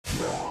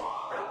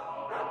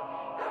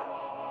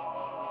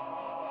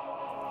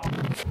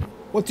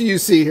What do you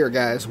see here,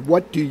 guys?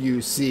 What do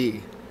you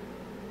see?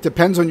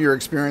 Depends on your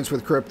experience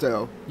with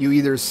crypto. You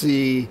either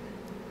see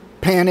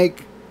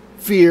panic,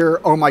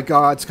 fear, oh my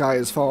God, sky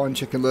is falling,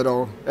 Chicken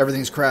Little,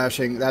 everything's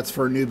crashing. That's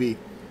for a newbie.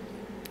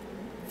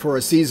 For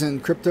a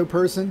seasoned crypto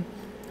person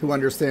who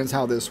understands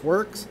how this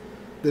works,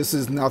 this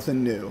is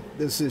nothing new.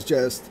 This is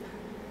just,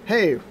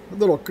 hey, a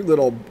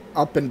little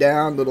up and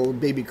down, little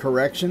baby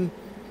correction.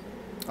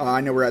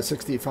 I know we're at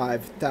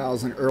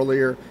 65,000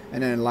 earlier,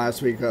 and then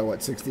last week,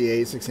 what,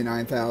 68,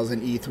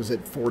 69,000. ETH was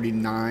at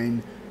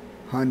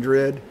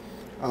 4,900.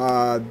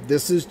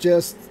 This is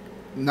just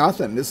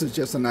nothing. This is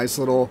just a nice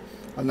little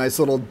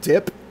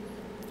dip,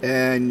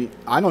 and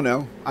I don't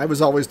know. I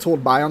was always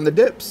told buy on the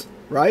dips,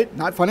 right?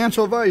 Not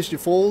financial advice, you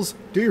fools.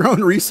 Do your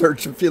own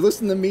research. If you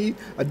listen to me,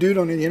 a dude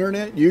on the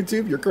internet,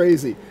 YouTube, you're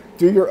crazy.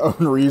 Do your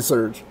own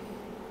research.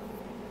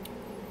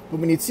 But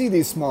when you see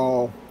these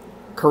small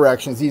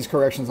corrections, these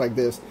corrections like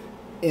this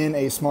in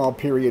a small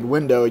period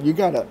window, you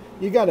gotta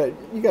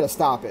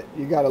stop it.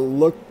 You gotta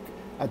look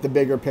at the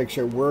bigger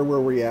picture. Where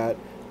were we at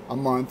a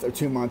month or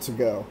 2 months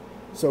ago?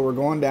 So we're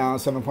going down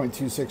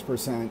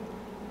 7.26%.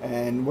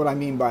 And what I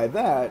mean by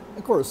that,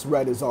 of course,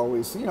 red is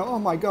always, oh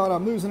my God,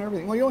 I'm losing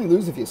everything. Well, you only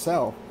lose if you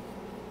sell,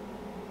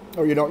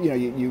 or you don't,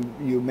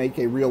 you make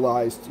a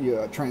realized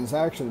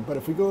transaction. But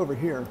if we go over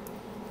here,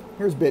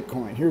 here's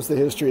Bitcoin. Here's the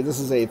history. This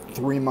is a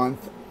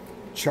 3-month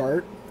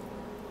chart.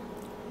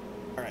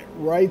 All right,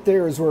 right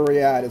there is where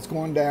we're at. It's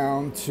going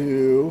down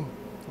to,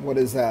 what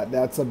is that?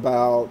 That's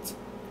about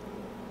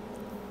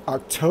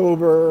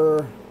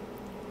October.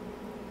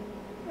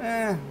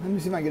 Let me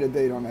see if I can get a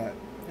date on that.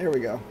 There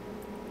we go.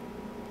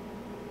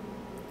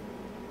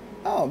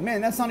 Oh man,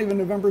 that's not even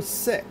November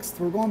 6th.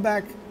 We're going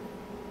back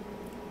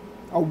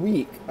a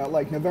week at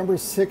like November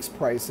 6th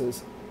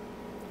prices,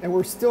 and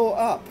we're still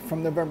up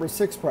from November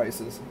 6th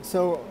prices.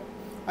 So,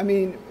 I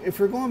mean, if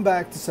you're going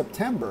back to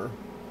September,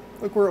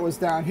 look where it was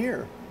down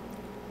here.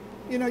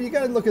 You got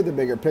to look at the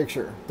bigger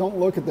picture. Don't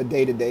look at the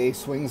day-to-day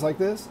swings like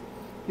this.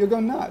 You'll go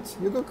nuts.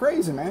 You'll go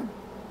crazy, man.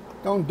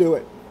 Don't do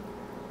it.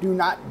 Do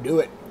not do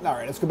it. All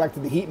right, let's go back to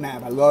the heat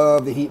map. I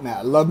love the heat map.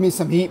 I love me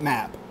some heat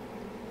map.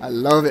 I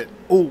love it.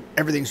 Oh,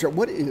 everything's red.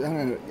 What is, I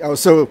don't know. Oh,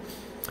 so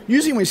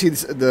usually when you see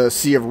the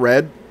sea of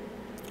red,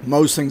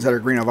 most things that are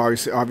green are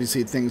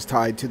obviously things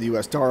tied to the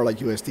US dollar, like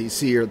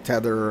USDC or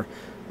Tether, or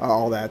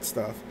all that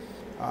stuff.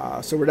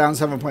 So we're down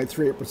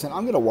 7.38%.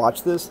 I'm going to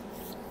watch this.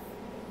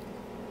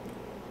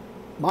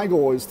 My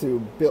goal is to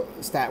build,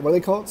 what do they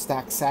call it?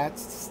 Stack sats,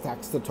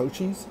 stack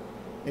satoshis.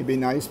 It'd be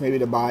nice maybe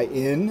to buy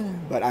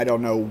in, but I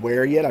don't know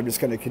where yet. I'm just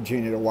going to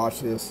continue to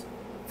watch this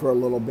for a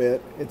little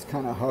bit. It's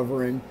kind of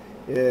hovering.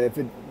 If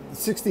it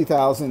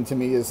 60,000 to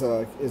me is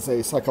a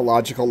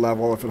psychological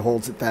level if it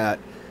holds at that,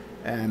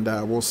 and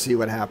we'll see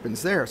what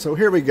happens there. So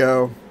here we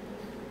go,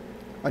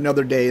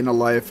 another day in the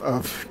life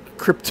of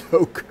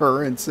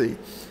cryptocurrency,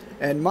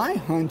 and my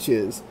hunch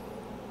is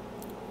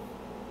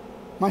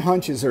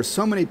there's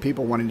so many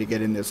people wanting to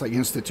get in this, like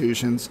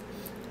institutions,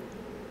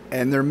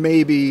 and there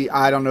may be,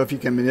 I don't know if you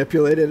can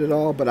manipulate it at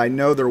all, but I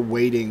know they're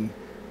waiting.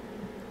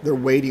 They're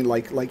waiting,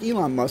 like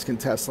Elon Musk and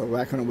Tesla,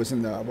 back when it was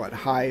in the,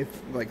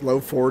 low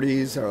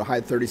 40s or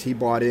high 30s, he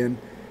bought in.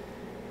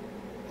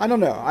 I don't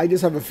know. I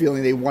just have a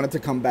feeling they want it to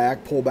come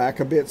back, pull back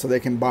a bit so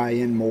they can buy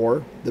in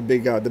more. The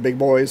big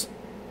boys,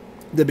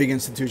 the big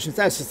institutions.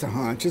 That's just a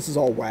hunch. This is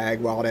all wag,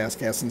 wild ass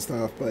guess and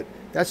stuff, but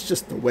that's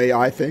just the way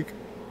I think.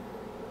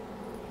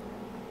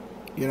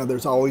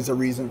 There's always a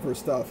reason for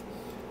stuff.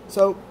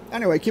 So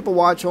anyway, keep a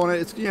watch on it.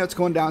 It's it's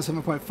going down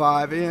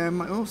 7.5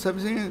 and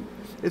 17.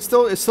 It's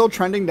still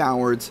trending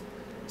downwards.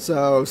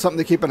 So something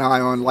to keep an eye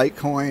on.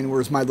 Litecoin.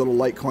 Where's my little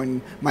Litecoin?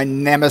 My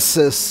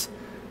nemesis.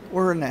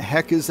 Where in the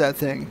heck is that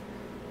thing?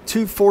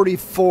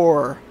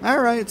 244. All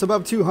right, it's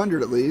above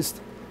 200 at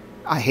least.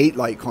 I hate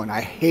Litecoin.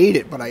 I hate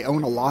it, but I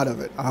own a lot of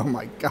it. Oh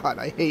my God,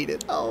 I hate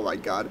it. Oh my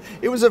God.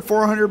 It was at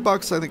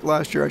 $400 I think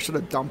last year. I should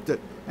have dumped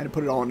it and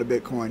put it all into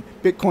Bitcoin.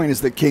 Bitcoin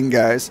is the king,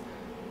 guys.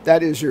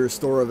 That is your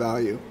store of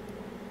value.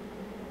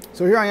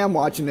 So here I am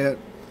watching it.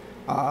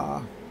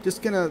 This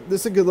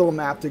is a good little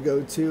map to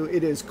go to.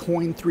 It is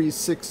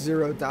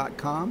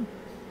coin360.com.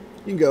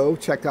 You can go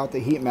check out the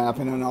heat map,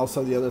 and then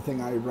also the other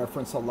thing I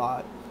reference a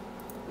lot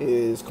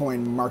is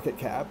coin market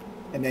cap,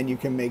 and then you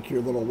can make your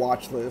little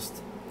watch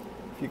list.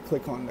 If you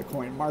click on the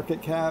coin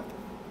market cap,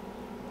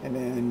 and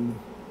then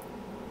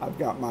I've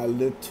got my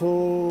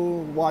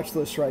little watch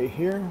list right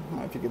here. I don't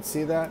know if you can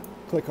see that.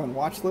 Click on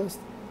watch list.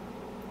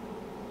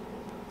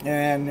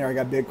 And there I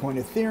got Bitcoin,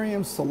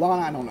 Ethereum,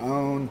 Solana I don't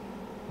own.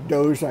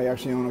 Doge I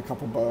actually own a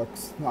couple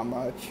bucks, not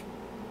much.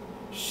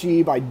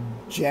 SHIB I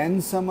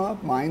gen some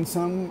up, mine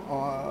some.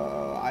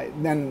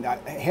 Then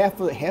half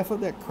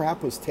of that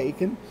crap was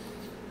taken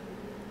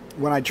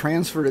when I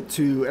transferred it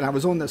to, and I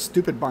was on the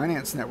stupid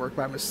Binance network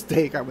by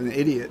mistake. I was an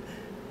idiot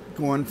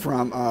going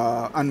from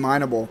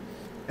unminable,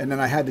 and then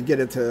I had to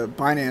get it to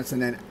Binance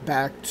and then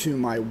back to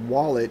my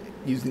wallet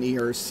using the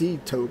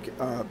ERC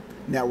token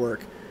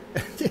network.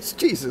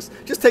 Jesus,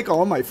 just take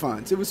all my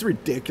funds. It was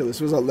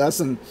ridiculous. It was a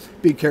lesson.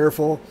 Be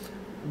careful.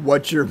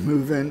 what you're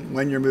moving,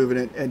 when you're moving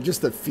it, and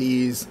just the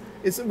fees.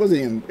 It wasn't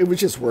even, it was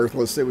just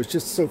worthless. It was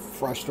just so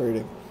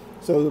frustrating.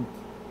 So,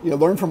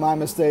 learn from my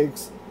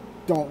mistakes.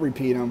 Don't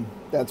repeat them.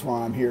 That's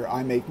why I'm here.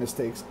 I make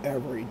mistakes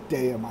every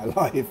day of my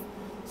life.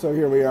 So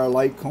here we are,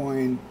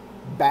 Litecoin.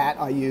 BAT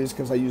I use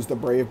because I use the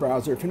Brave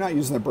browser. If you're not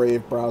using the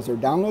Brave browser,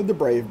 download the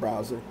Brave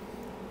browser.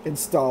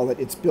 Install it.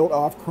 It's built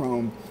off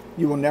Chrome.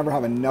 You will never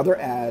have another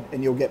ad,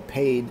 and you'll get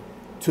paid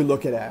to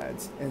look at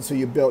ads. And so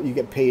you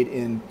get paid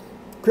in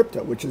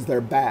crypto, which is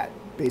their BAT,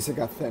 basic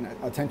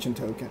attention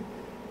token.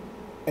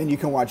 And you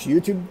can watch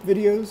YouTube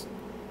videos.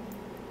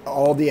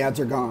 All the ads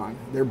are gone.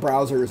 Their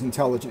browser is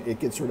intelligent. It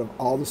gets rid of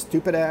all the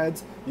stupid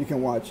ads. You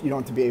can watch. You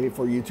don't have to pay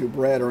for YouTube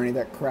Red or any of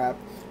that crap.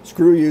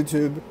 Screw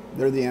YouTube.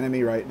 They're the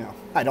enemy right now.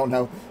 I don't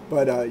know.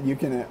 But you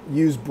can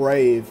use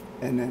Brave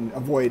and then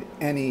avoid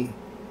any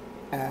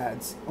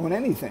ads on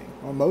anything,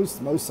 on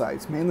most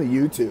sites, mainly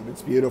YouTube.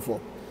 It's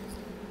beautiful.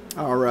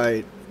 All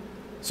right.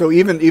 So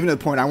even to the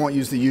point, I won't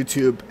use the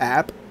YouTube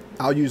app.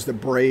 I'll use the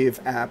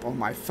Brave app on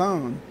my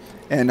phone,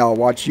 and I'll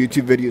watch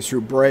YouTube videos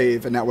through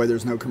Brave, and that way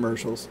there's no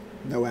commercials,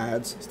 no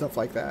ads, stuff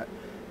like that.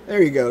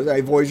 There you go.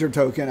 A Voyager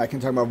token. I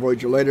can talk about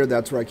Voyager later.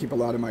 That's where I keep a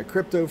lot of my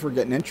crypto for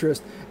getting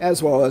interest,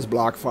 as well as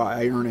BlockFi.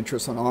 I earn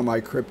interest on all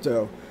my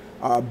crypto.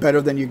 Better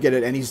than you get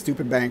at any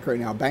stupid bank right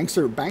now. Banks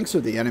are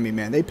the enemy,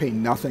 man. They pay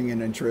nothing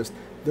in interest.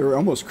 They're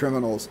almost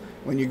criminals.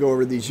 When you go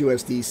over these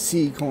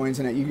USDC coins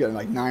and you get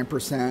like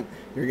 9%,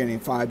 you're getting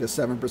 5 to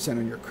 7%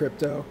 on your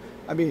crypto.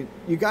 I mean,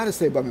 you got to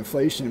stay above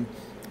inflation.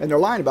 And they're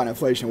lying about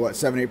inflation. What,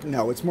 7, 8?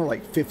 No, it's more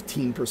like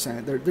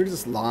 15%. They're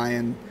just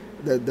lying.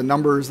 The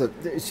numbers,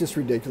 it's just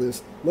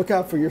ridiculous. Look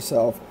out for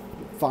yourself.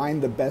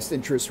 Find the best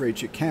interest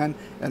rates you can.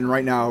 And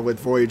right now with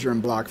Voyager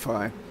and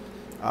BlockFi,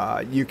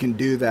 you can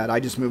do that. I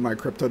just moved my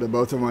crypto to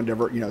both of them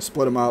to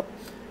split them up.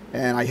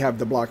 And I have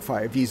the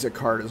BlockFi Visa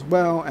card as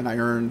well. And I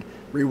earned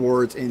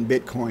rewards in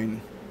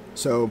Bitcoin.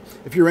 So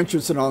if you're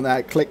interested on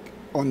that, click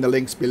on the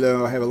links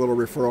below. I have a little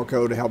referral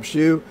code that helps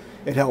you.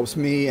 It helps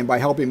me. And by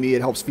helping me,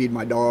 it helps feed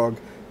my dog.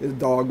 The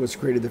dog was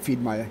created to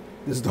feed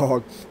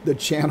the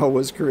channel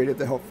was created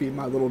to help feed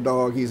my little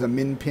dog. He's a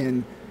Min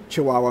Pin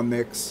Chihuahua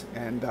mix.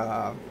 And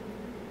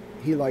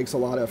he likes a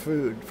lot of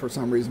food for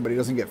some reason, but he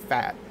doesn't get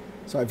fat.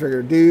 So I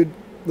figured, dude,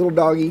 little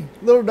doggy,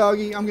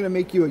 I'm going to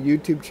make you a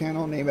YouTube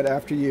channel, name it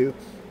after you.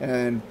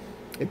 And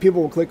if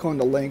people will click on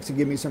the links and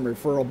give me some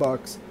referral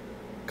bucks,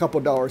 a couple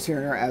dollars here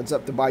and there adds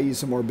up to buy you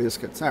some more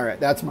biscuits. All right,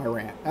 that's my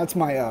rant. That's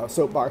my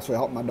soapbox for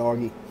helping my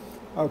doggy.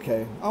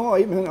 Okay,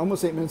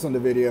 almost 8 minutes on the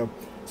video.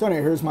 So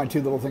anyway, here's my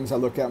 2 little things I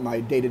look at my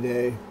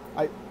day-to-day.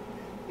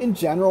 In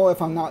general,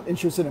 if I'm not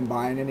interested in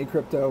buying any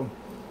crypto,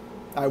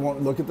 I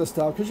won't look at the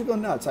stuff because you go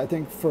nuts. I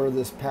think for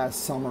this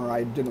past summer,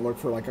 I didn't look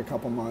for like a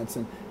couple months,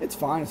 and it's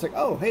fine. It's like,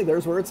 oh, hey,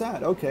 there's where it's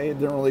at. Okay, it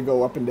didn't really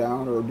go up and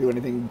down or do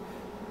anything.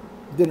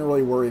 Didn't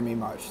really worry me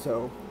much.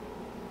 So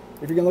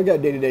if you're gonna look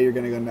at day to day, you're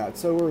gonna go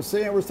nuts. So we're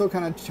still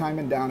kind of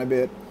chiming down a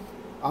bit.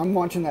 I'm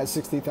watching that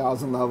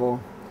 60,000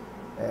 level,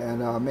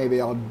 and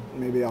maybe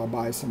I'll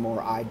buy some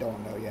more. I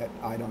don't know yet.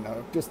 I don't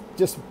know.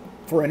 Just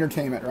for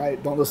entertainment,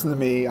 right? Don't listen to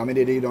me. I'm an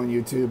idiot on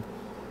YouTube.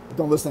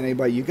 Don't listen to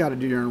anybody. You got to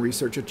do your own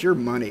research. It's your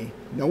money.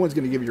 No one's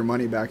going to give your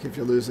money back if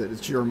you lose it.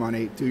 It's your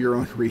money. Do your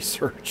own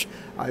research.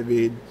 I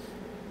mean,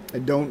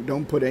 and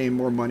don't put any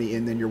more money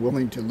in than you're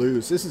willing to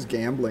lose. This is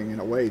gambling in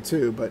a way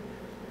too, but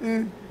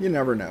you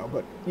never know.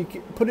 But you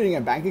can put it in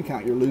a bank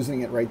account. You're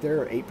losing it right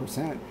there at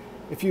 8%.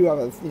 If you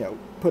have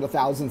put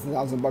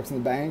 $1,000 in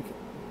the bank,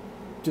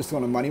 just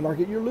on a money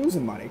market, you're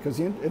losing money because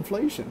the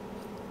inflation.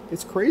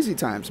 It's crazy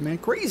times, man.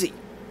 Crazy.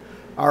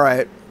 All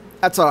right.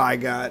 That's all I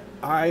got.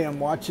 I am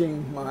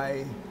watching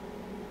my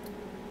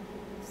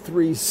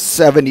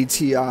 370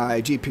 Ti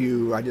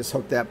GPU. I just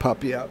hooked that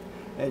puppy up.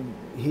 And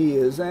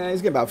he's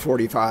getting about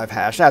 45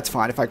 hash. That's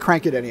fine. If I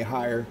crank it any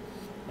higher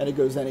and it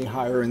goes any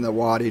higher in the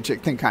wattage,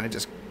 it can kind of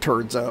just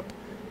turds up.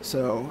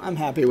 So I'm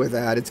happy with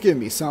that. It's giving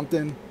me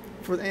something.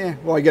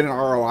 Will I get an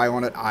ROI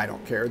on it? I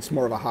don't care. It's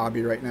more of a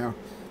hobby right now.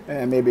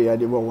 And maybe I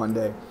will one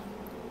day.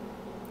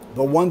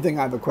 The one thing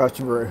I have a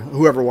question for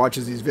whoever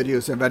watches these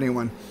videos, if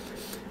anyone,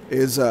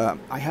 is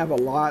I have a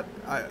lot.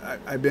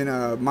 I've been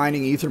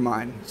mining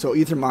Ethermine. So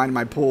Ethermine,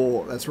 my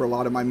pool, that's where a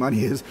lot of my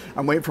money is.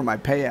 I'm waiting for my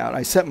payout.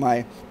 I set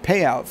my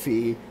payout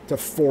fee to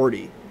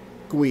 40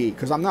 GUI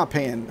because I'm not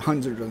paying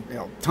hundreds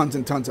of, tons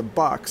and tons of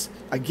bucks.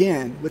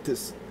 Again, with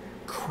this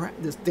crap,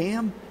 this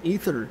damn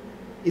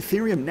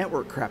Ethereum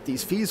network crap,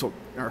 these fees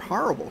are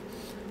horrible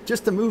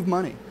just to move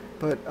money.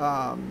 But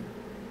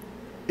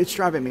it's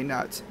driving me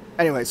nuts.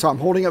 Anyway, so I'm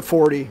holding at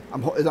 40.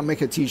 I'm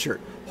making a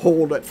t-shirt.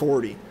 Hold at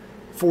 40.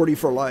 40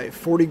 for life,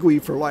 40 GUI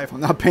for life.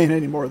 I'm not paying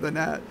any more than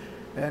that,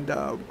 and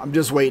I'm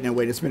just waiting and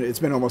waiting. It's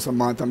been almost a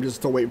month. I'm just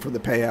still waiting for the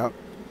payout.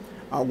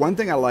 One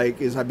thing I like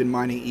is I've been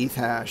mining ETH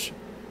hash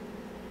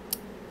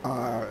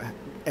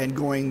and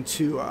going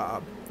to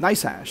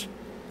Nice Hash,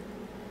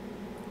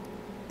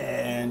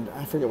 and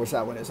I forget what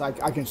that one is. I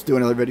can just do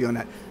another video on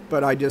that.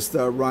 But I just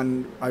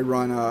run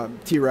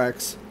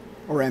T-Rex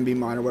or MB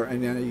Miner,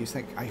 and then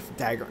I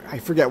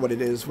forget what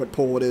it is, what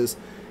pool it is.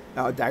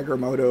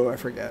 Daggermoto, I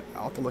forget.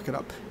 I'll have to look it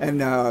up.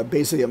 And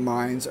basically it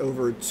mines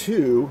over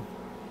to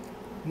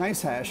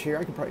nice hash here.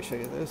 I could probably show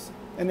you this.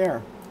 And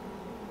there.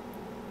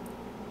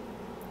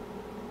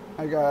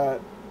 I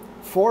got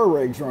 4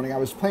 rigs running. I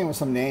was playing with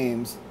some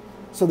names.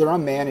 So they're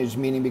unmanaged,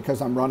 meaning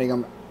because I'm running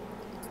them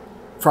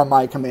from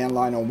my command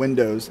line on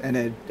Windows.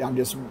 And I'm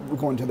just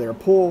going to their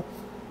pool.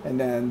 And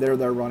then they're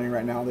running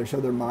right now. They show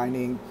they're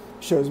mining.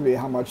 Shows me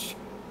how much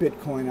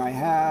Bitcoin I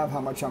have,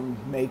 how much I'm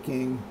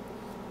making.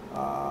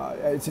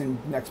 It's in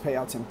next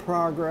payouts in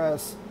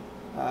progress.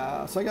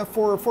 So I got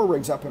four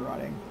rigs up and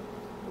running.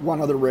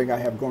 One other rig I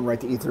have going right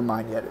to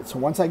Ethermine yet. So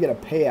once I get a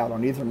payout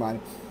on Ethermine,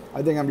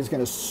 I think I'm just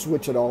going to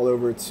switch it all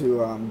over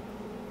to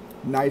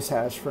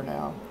NiceHash for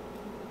now,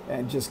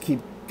 and just keep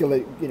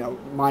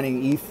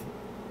mining ETH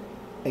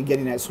and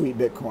getting that sweet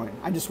Bitcoin.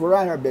 We're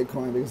at our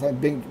Bitcoin because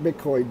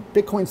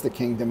Bitcoin's the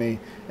king to me,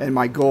 and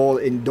my goal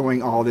in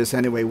doing all this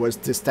anyway was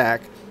to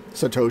stack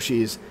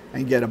Satoshis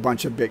and get a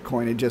bunch of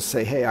Bitcoin and just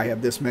say, hey, I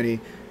have this many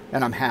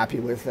and I'm happy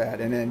with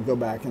that, and then go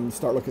back and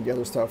start looking at the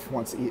other stuff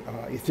once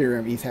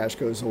Ethereum ETH hash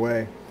goes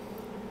away.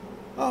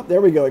 Oh,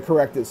 there we go, it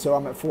corrected. So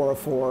I'm at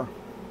 404.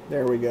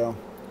 There we go.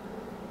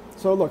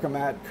 So look, I'm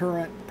at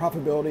current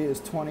profitability is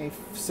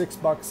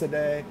 $26 a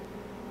day,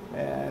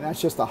 and that's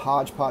just a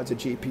hodgepodge of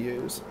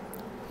GPUs.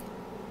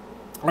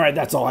 All right,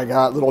 that's all I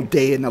got. Little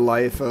day in the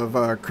life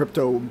of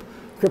crypto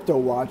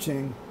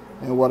watching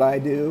and what I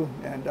do.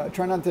 And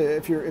try not to,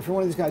 if you're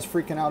one of these guys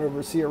freaking out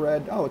over Sea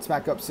Red, oh, it's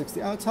back up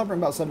 60. Oh, it's hovering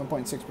about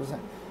 7.6%.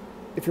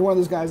 If you're one of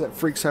those guys that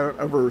freaks out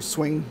over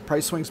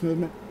price swings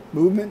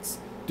movements,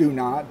 do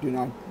not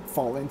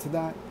fall into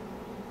that.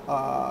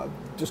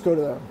 Just go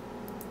to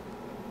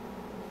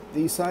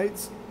these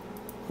sites,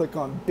 click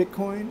on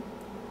Bitcoin,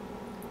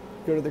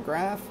 go to the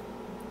graph,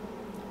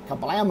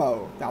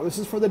 kablamo. Now this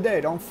is for the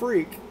day, don't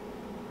freak.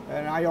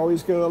 And I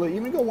always go,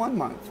 even go 1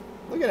 month.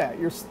 Look at that,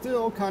 you're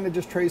still kind of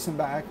just tracing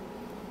back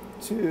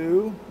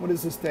to, what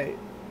is this date?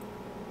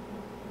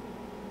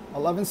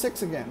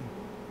 11/6 again.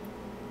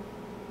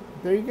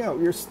 There you go,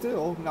 you're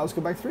still, now let's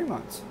go back 3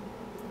 months.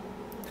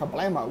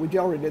 Kablamo, we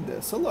already did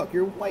this. So look,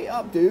 you're way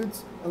up,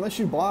 dudes. Unless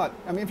you bought,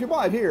 I mean, if you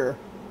bought here,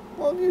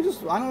 well,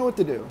 I don't know what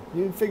to do.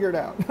 You figure it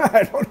out.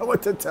 I don't know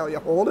what to tell you.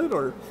 Hold it,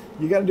 or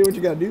you got to do what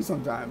you got to do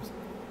sometimes.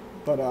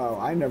 But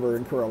I never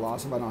incur a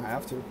loss if I don't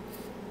have to.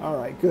 All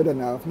right, good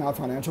enough. Not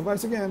financial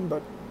advice again,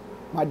 but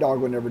my dog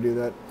would never do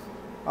that.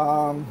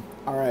 All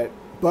right,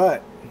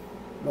 but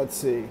let's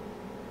see.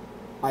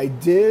 I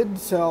did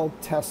sell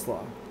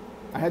Tesla.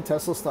 I had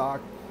Tesla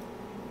stock.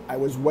 I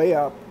was way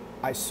up.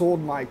 I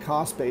sold my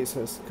cost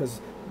basis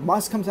because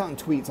Musk comes out and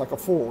tweets like a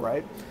fool,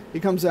 right? He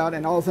comes out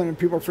and all of a sudden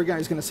people are freaking out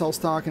he's going to sell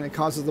stock, and it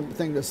causes the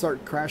thing to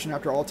start crashing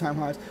after all-time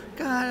highs.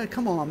 God,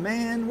 come on,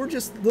 man. We're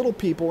just little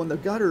people in the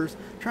gutters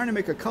trying to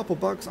make a couple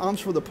bucks, alms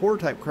for the poor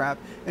type crap.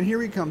 And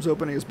here he comes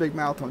opening his big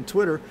mouth on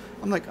Twitter.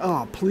 I'm like,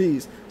 oh,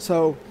 please.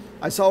 So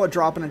I saw it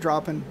dropping and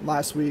dropping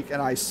last week,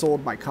 and I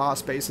sold my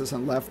cost basis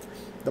and left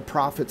the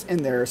profits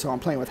in there. So I'm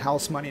playing with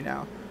house money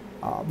now,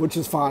 which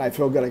is fine. I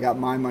feel good. I got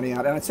my money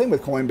out. And it's same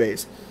with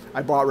Coinbase.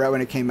 I bought right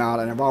when it came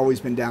out, and I've always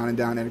been down and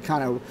down,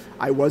 and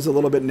I was a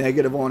little bit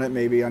negative on it,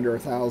 maybe under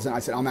 1,000. I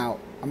said, I'm out.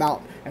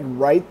 And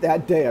right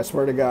that day, I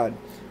swear to God,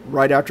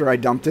 right after I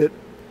dumped it,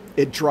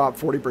 it dropped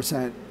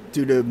 40%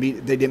 due to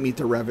they didn't meet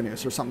their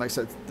revenues or something like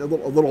that. A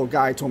little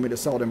guy told me to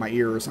sell it in my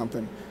ear or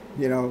something.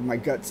 You know, my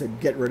gut said,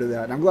 get rid of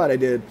that. And I'm glad I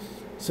did.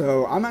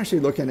 So I'm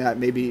actually looking at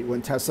maybe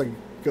when Tesla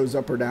goes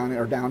up or down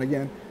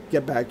again,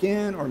 get back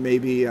in, or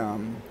maybe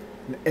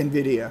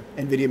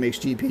NVIDIA makes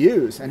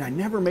GPUs, and I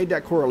never made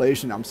that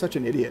correlation. I'm such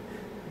an idiot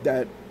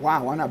that,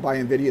 wow, why not buy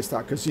NVIDIA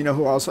stock? Because you know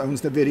who else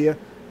owns NVIDIA?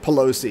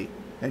 Pelosi,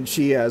 and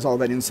she has all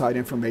that inside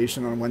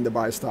information on when to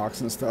buy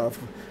stocks and stuff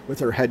with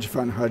her hedge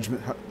fund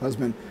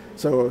husband.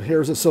 So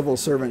here's a civil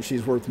servant,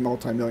 she's worth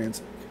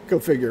multi-millions. Go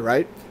figure,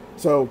 right?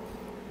 So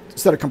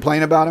instead of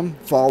complaining about them,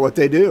 follow what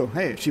they do.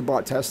 Hey, she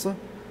bought Tesla,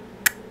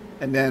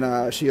 and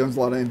then she owns a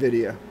lot of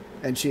NVIDIA,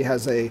 and she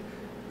has a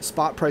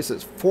spot price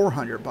that's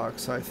 $400,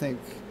 so I think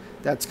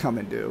that's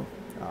coming due.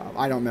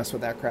 I don't mess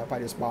with that crap. I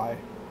just buy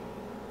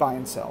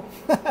and sell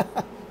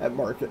at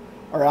market.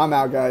 All right, I'm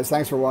out, guys.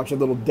 Thanks for watching a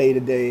little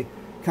day-to-day,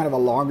 kind of a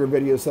longer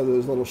video instead of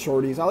those little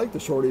shorties. I like the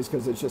shorties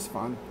because it's just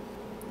fun.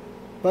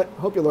 But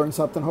hope you learned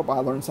something. Hope I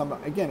learned something.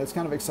 Again, it's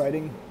kind of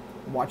exciting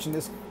watching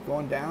this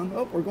going down.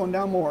 Oh, we're going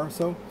down more.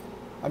 So,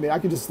 I mean, I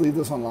could just leave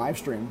this on live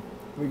stream.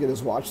 We could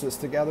just watch this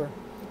together.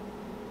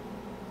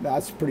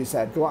 That's pretty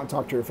sad. Go out and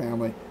talk to your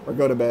family or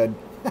go to bed.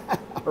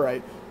 All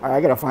right, I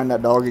got to find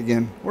that dog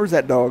again. Where's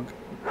that dog?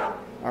 All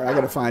right, I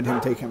got to find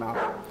him, take him out.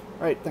 All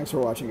right, thanks for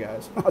watching,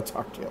 guys. I'll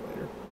talk to you later.